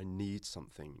 I need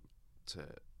something to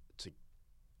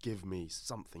give me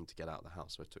something to get out of the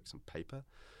house. So I took some paper.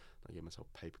 I gave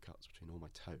myself paper cuts between all my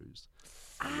toes,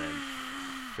 and then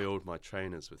filled my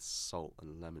trainers with salt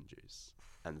and lemon juice,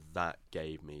 and that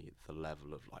gave me the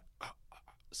level of like,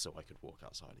 so I could walk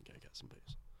outside and go get some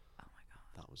booze. Oh my god,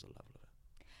 that was the level of it.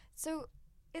 So,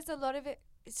 is a lot of it?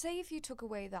 Say if you took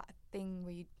away that thing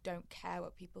where you don't care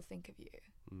what people think of you,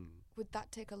 would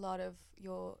that take a lot of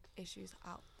your issues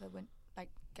out?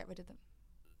 Like get rid of them?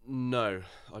 No,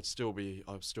 I'd still be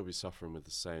suffering with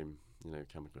the same,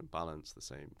 chemical imbalance, the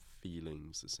same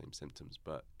feelings, the same symptoms,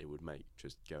 but it would make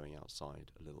just going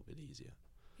outside a little bit easier.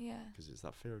 Yeah. Because it's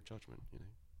that fear of judgment,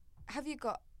 Have you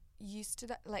got used to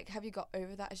that? Like, have you got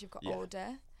over that as you've got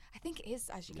older? I think it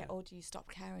is as you get older, you stop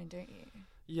caring, don't you?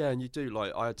 Yeah, and you do.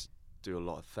 Like, I had to do a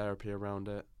lot of therapy around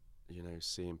it.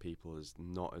 Seeing people as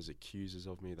not as accusers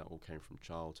of me. That all came from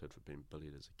childhood, for being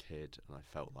bullied as a kid, and I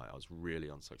felt like I was really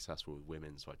unsuccessful with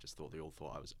women, so I just thought they all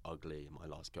thought I was ugly, and my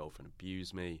last girlfriend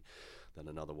abused me. Then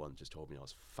another one just told me I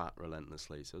was fat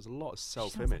relentlessly, so there's a lot of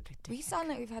self-image. We sound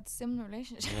like we've had similar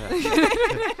relationships. Yeah.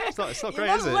 it's not great,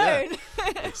 is it? Alone.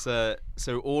 Yeah. It's so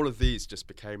all of these just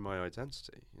became my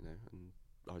identity, and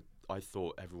I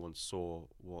thought everyone saw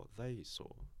what they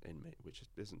saw in me, which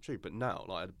isn't true. But now,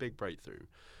 like, I had a big breakthrough.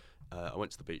 I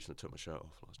went to the beach and I took my shirt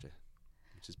off last year,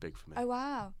 which is big for me. Oh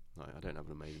wow! Like, I don't have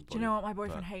an amazing body. Do you know what? My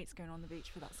boyfriend hates going on the beach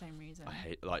for that same reason. I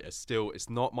hate, it's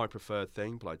not my preferred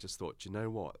thing, but I just thought, do you know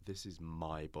what? This is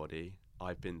my body.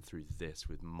 I've been through this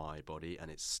with my body,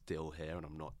 and it's still here, and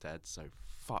I'm not dead. So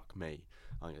fuck me.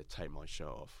 I'm going to take my shirt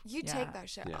off. You take that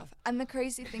shirt off, and the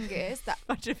crazy thing is that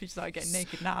imagine if you started getting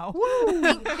naked now. I'm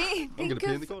going to pee in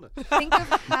the corner. Think of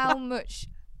how much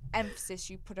emphasis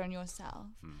you put on yourself.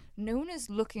 No one is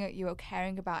looking at you or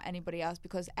caring about anybody else,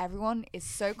 because everyone is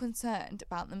so concerned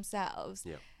about themselves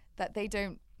that they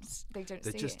don't see it.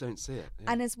 They just don't see it.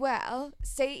 Yeah. And as well,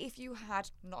 say if you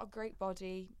had not a great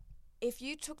body, if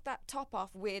you took that top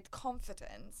off with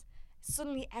confidence,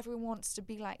 suddenly everyone wants to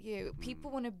be like you.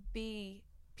 People want to be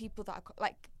people that are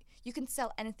like, you can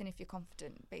sell anything if you're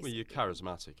confident, basically. Well, you're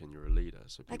charismatic and you're a leader,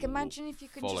 so people like, imagine if you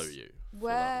could follow just you.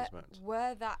 wear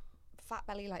that fat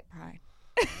belly like Pride.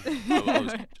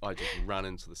 I just ran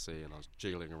into the sea and I was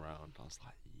jiggling around. I was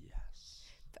like,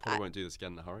 yes. Probably won't do this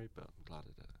again in a hurry, but I'm glad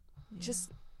I did it. Yeah.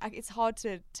 Just, it's hard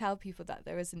to tell people that,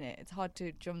 though, isn't it? It's hard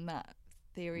to drum that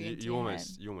theory into you your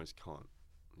almost head. You almost can't.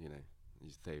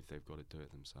 They've got to do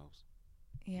it themselves.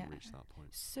 Yeah. Reach that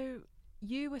point. So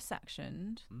you were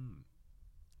sectioned,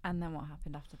 and then what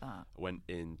happened after that? I went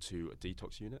into a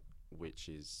detox unit, which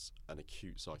is an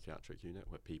acute psychiatric unit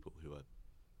where people who are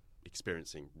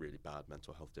experiencing really bad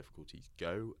mental health difficulties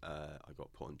go. I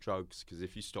got put on drugs, because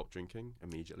if you stop drinking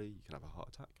immediately, you can have a heart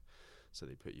attack. So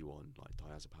they put you on like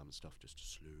diazepam and stuff just to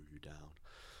slow you down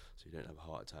so you don't have a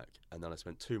heart attack. And then I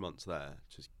spent 2 months there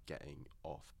just getting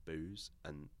off booze,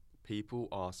 and people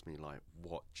ask me like,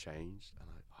 what changed? And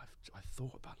I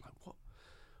thought about like, what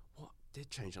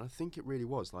did change? And I think it really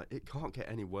was like, it can't get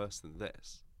any worse than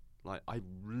this. Like, I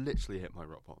literally hit my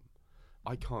rock bottom.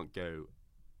 I can't go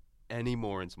any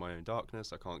more into my own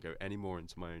darkness. I can't go any more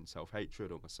into my own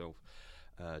self-hatred or my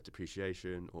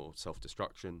self-depreciation or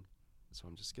self-destruction. So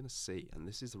I'm just going to see. And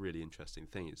this is the really interesting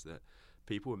thing, is that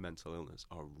people with mental illness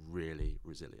are really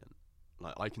resilient.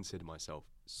 Like, I consider myself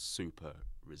super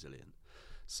resilient.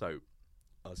 So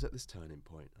I was at this turning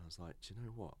point. I was like, do you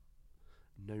know what?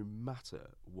 No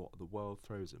matter what the world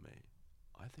throws at me,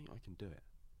 I think I can do it.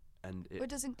 And what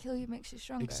doesn't kill you makes you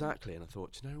stronger. Exactly. And I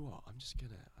thought, do you know what? I'm just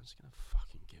gonna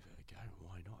fucking give it a go.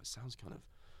 Why not? It sounds kind of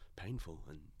painful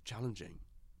and challenging,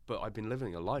 but I've been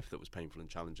living a life that was painful and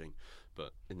challenging,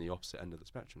 but in the opposite end of the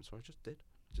spectrum. So I just did.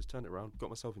 Just turned it around, got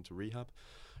myself into rehab,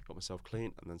 got myself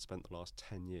clean, and then spent the last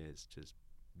 10 years just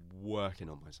working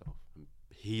on myself and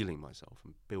healing myself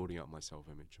and building up my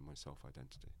self-image and my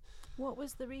self-identity. What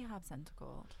was the rehab centre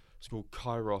called? It's called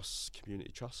Kairos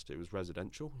Community Trust. It was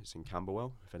residential. It's in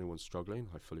Camberwell. If anyone's struggling,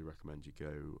 I fully recommend you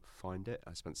go find it.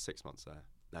 I spent 6 months there.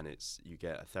 And you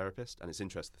get a therapist, and it's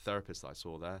interesting. The therapist that I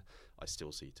saw there, I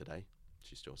still see today.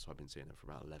 So I've been seeing her for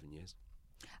about 11 years.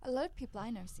 A lot of people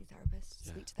I know see therapists,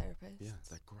 speech therapists. Yeah,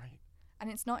 they're great. And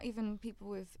it's not even people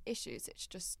with issues, it's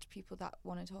just people that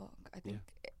want to talk. I think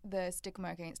the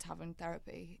stigma against having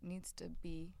therapy needs to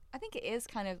be, I think it is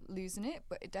kind of losing it,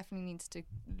 but it definitely needs to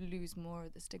lose more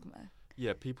of the stigma.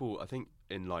 Yeah, people, I think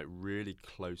in like really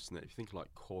close-knit, if you think of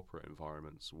like corporate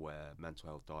environments where mental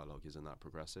health dialogue isn't that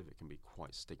progressive, it can be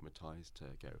quite stigmatized to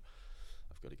go,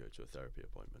 I've got to go to a therapy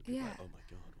appointment. People are like, oh my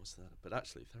God, what's that? But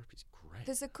actually, therapy's great.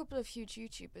 There's a couple of huge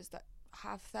YouTubers that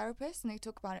have therapists and they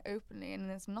talk about it openly, and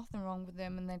there's nothing wrong with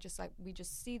them, and they're just like, we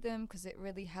just see them because it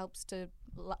really helps to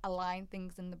align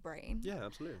things in the brain. Yeah,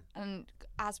 absolutely. And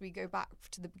as we go back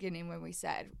to the beginning when we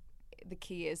said the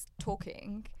key is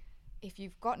talking, if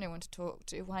you've got no one to talk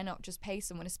to, why not just pay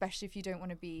someone, especially if you don't want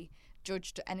to be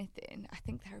judged or anything. I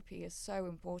think therapy is so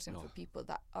important for people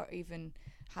that are even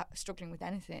struggling with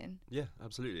anything. Yeah,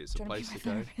 absolutely. It's a place to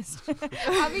go.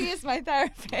 Abby is my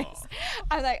therapist.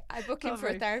 I'm like, I book in for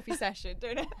a therapy session,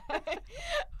 don't I?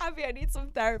 Abby, I need some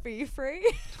therapy. You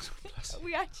free?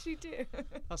 We actually do.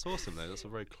 That's awesome, though. That's a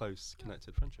very close,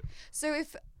 connected friendship. So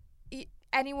if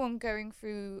anyone going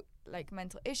through like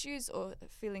mental issues or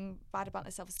feeling bad about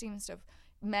their self-esteem and stuff,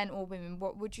 men or women,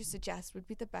 what would you suggest would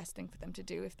be the best thing for them to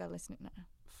do if they're listening now?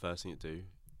 First thing to do,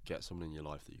 get someone in your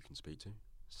life that you can speak to.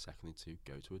 Secondly, to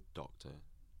go to a doctor,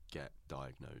 get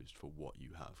diagnosed for what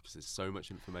you have, because there's so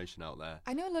much information out there.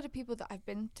 I know a lot of people that have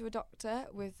been to a doctor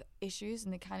with issues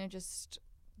and they kind of just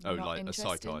not like interested. A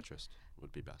psychiatrist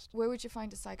would be best. Where would you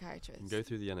find a psychiatrist? You can go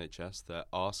through the NHS. There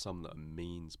are some that are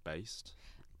means-based.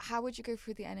 How would you go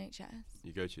through the NHS?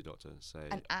 You go to your doctor, say,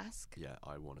 and ask. Yeah,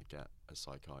 I want to get a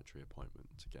psychiatry appointment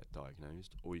to get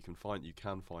diagnosed. Or you can find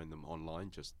them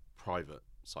online, just private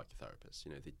psychotherapists.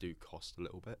 You know, they do cost a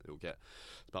little bit. It'll get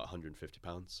about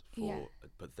 £150 for,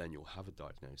 but then you'll have a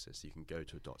diagnosis. You can go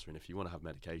to a doctor, and if you want to have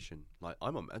medication, like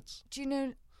I'm on meds. Do you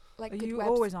know, like, are you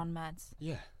always on meds?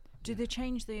 Yeah. Do they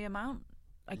change the amount?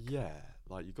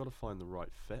 Like you've got to find the right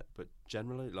fit, but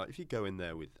generally, like if you go in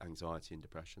there with anxiety and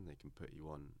depression, they can put you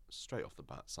on straight off the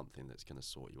bat something that's going to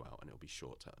sort you out, and it'll be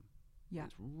short term. Yeah,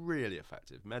 it's really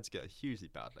effective. Meds get a hugely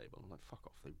bad label. I'm like, fuck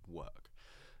off, they work.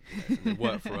 And they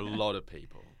work for a lot of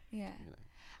people. Yeah, you know.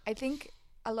 I think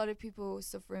a lot of people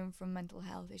suffering from mental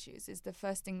health issues is the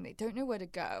first thing, they don't know where to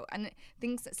go, and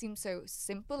things that seem so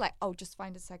simple, like just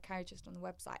find a psychiatrist on the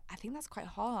website. I think that's quite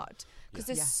hard because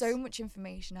there's so much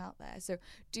information out there. So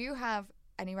do you have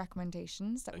any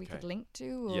recommendations that we could link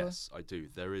to? Or? Yes, I do.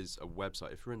 There is a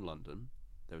website. If you're in London,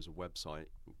 there's a website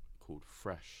called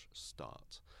Fresh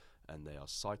Start, and they are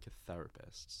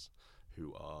psychotherapists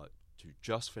who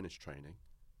just finished training,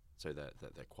 so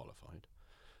they're qualified.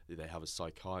 They have a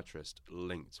psychiatrist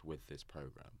linked with this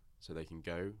program, so they can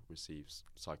go receive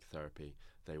psychotherapy.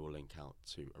 They will link out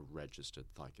to a registered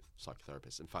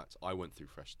psychotherapist. In fact, I went through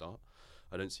Fresh Start.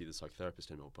 I don't see the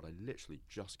psychotherapist anymore, but I literally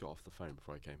just got off the phone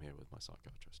before I came here with my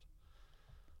psychiatrist.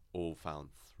 All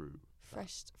found through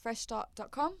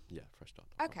freshstart.com? Yeah,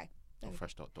 freshstart.com. Okay. Or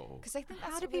freshstart.org. Because I think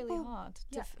that's really hard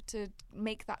to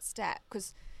make that step,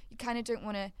 because you kind of don't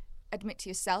want to admit to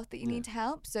yourself that you need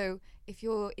help. So if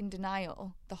you're in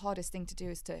denial, the hardest thing to do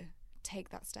is to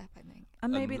take that step, I think.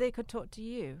 And maybe they could talk to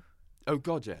you. Oh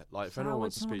God, yeah. Like if anyone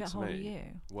wants to speak to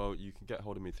me, well, you can get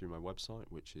hold of me through my website,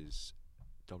 which is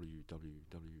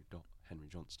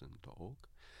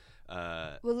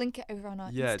www.henryjohnston.org. We'll link it over on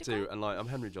our Instagram. Yeah, do. And like I'm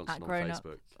Henry Johnston on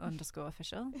Facebook.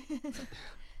 _official.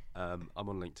 I'm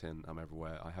on LinkedIn. I'm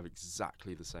everywhere. I have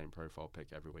exactly the same profile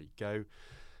pic everywhere you go,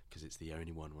 because it's the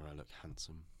only one where I look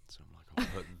handsome. So I'm like, I'll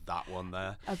put that one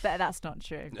there. I bet that's not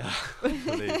true.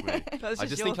 Believe me. I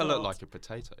just think I look like a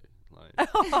potato. Like,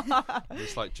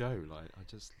 just like Joe. Like I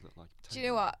just look like a potato. Do you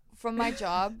know what? From my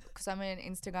job, because I'm an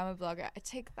Instagram blogger, I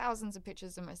take thousands of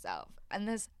pictures of myself, and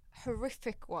there's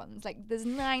horrific ones. Like there's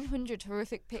 900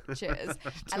 horrific pictures,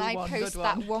 and I post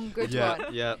that one good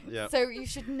one. Yeah. So you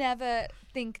should never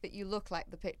think that you look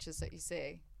like the pictures that you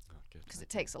see, because it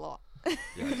takes a lot.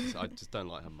 Yeah, I just don't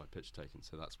like having my picture taken,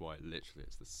 so that's why literally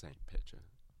it's the same picture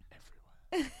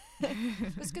everywhere.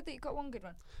 It's good that you got one good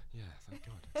one. Yeah, thank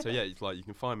God. So yeah, it's like you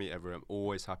can find me everywhere. I'm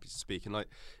always happy to speak, and like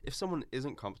if someone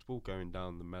isn't comfortable going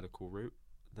down the medical route,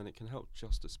 then it can help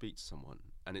just to speak to someone.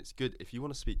 And it's good if you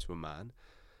want to speak to a man.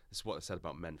 This is what I said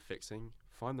about men fixing.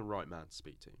 Find the right man to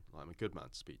speak to. Like, I'm a good man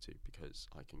to speak to because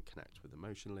I can connect with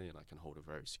emotionally, and I can hold a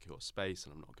very secure space,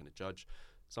 and I'm not going to judge.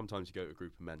 Sometimes you go to a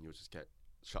group of men, you'll just get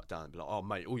shut down and be like, oh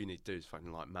mate, all you need to do is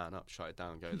fucking like man up, shut it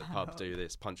down, go to the pub, do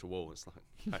this, punch a wall. It's like,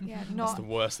 that's the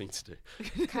worst thing to do.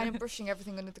 Kind of brushing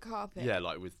everything under the carpet. Yeah,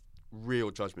 like with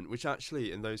real judgment, which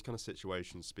actually in those kind of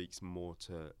situations speaks more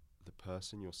to the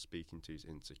person you're speaking to's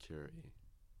insecurity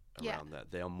around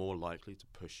that. They are more likely to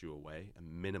push you away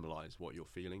and minimize what you're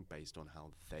feeling based on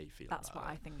how they feel. That's about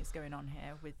what it. I think is going on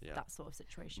here with that sort of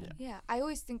situation. Yeah, I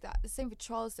always think that the same with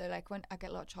trolls though. Like when I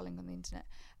get a lot of trolling on the internet.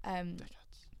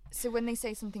 So when they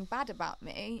say something bad about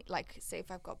me, like say if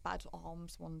I've got bad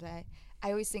arms one day,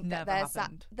 I always think that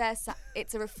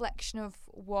it's a reflection of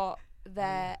what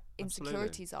their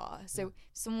insecurities are. So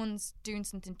someone's doing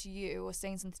something to you or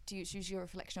saying something to you, it's usually a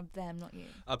reflection of them, not you.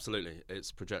 Absolutely,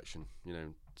 it's projection. You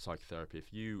know, psychotherapy.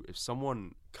 If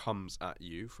someone comes at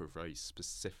you for a very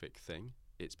specific thing,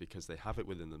 it's because they have it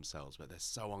within themselves, but they're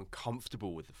so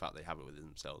uncomfortable with the fact they have it within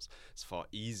themselves. It's far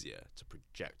easier to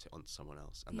project it onto someone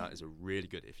else, and that is a really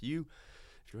good. If you're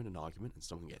in an argument and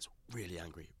someone gets really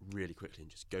angry really quickly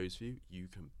and just goes for you, you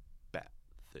can bet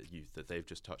that they've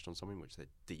just touched on something which they're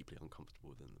deeply uncomfortable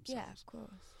within themselves. Yeah, of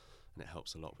course. And it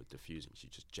helps a lot with diffusing. So you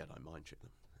just Jedi mind trick them.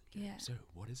 Yeah. So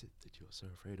what is it that you're so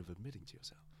afraid of admitting to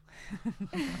yourself?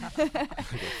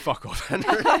 Fuck off,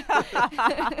 Henry.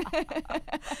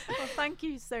 Well, thank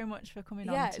you so much for coming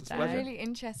on today. Yeah, it's really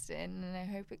interesting, and I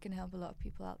hope it can help a lot of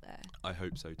people out there. I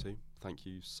hope so too. Thank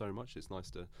you so much. It's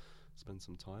nice to spend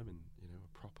some time in a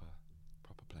proper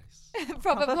place.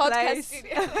 proper podcast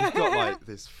studio. You've got like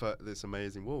this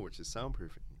amazing wall which is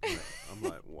soundproofing. I'm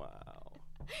like, wow.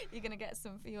 You're gonna get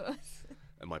some for yours.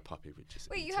 And my puppy would just.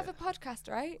 Wait, you have a podcast,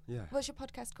 right? Yeah. What's your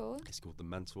podcast called? It's called the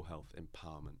Mental Health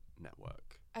Empowerment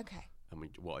Network. Okay. And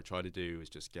what I try to do is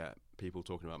just get people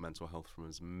talking about mental health from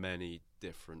as many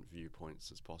different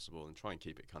viewpoints as possible, and try and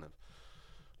keep it kind of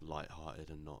lighthearted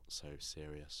and not so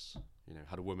serious. You know,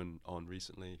 had a woman on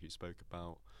recently who spoke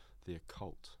about the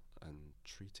occult and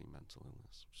treating mental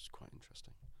illness, which is quite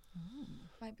interesting.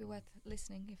 Might be worth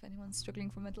listening if anyone's struggling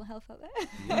for mental health out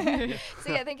there.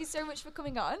 So thank you so much for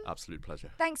coming on. Absolute pleasure.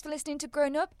 Thanks for listening to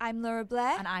Grown Up. I'm Laura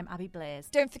Blair. And I'm Abby Blaze.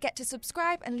 Don't forget to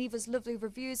subscribe and leave us lovely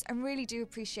reviews, and really do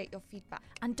appreciate your feedback.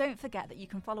 And don't forget that you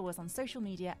can follow us on social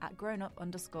media at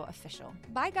grownup_official.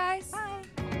 Bye guys.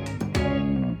 Bye.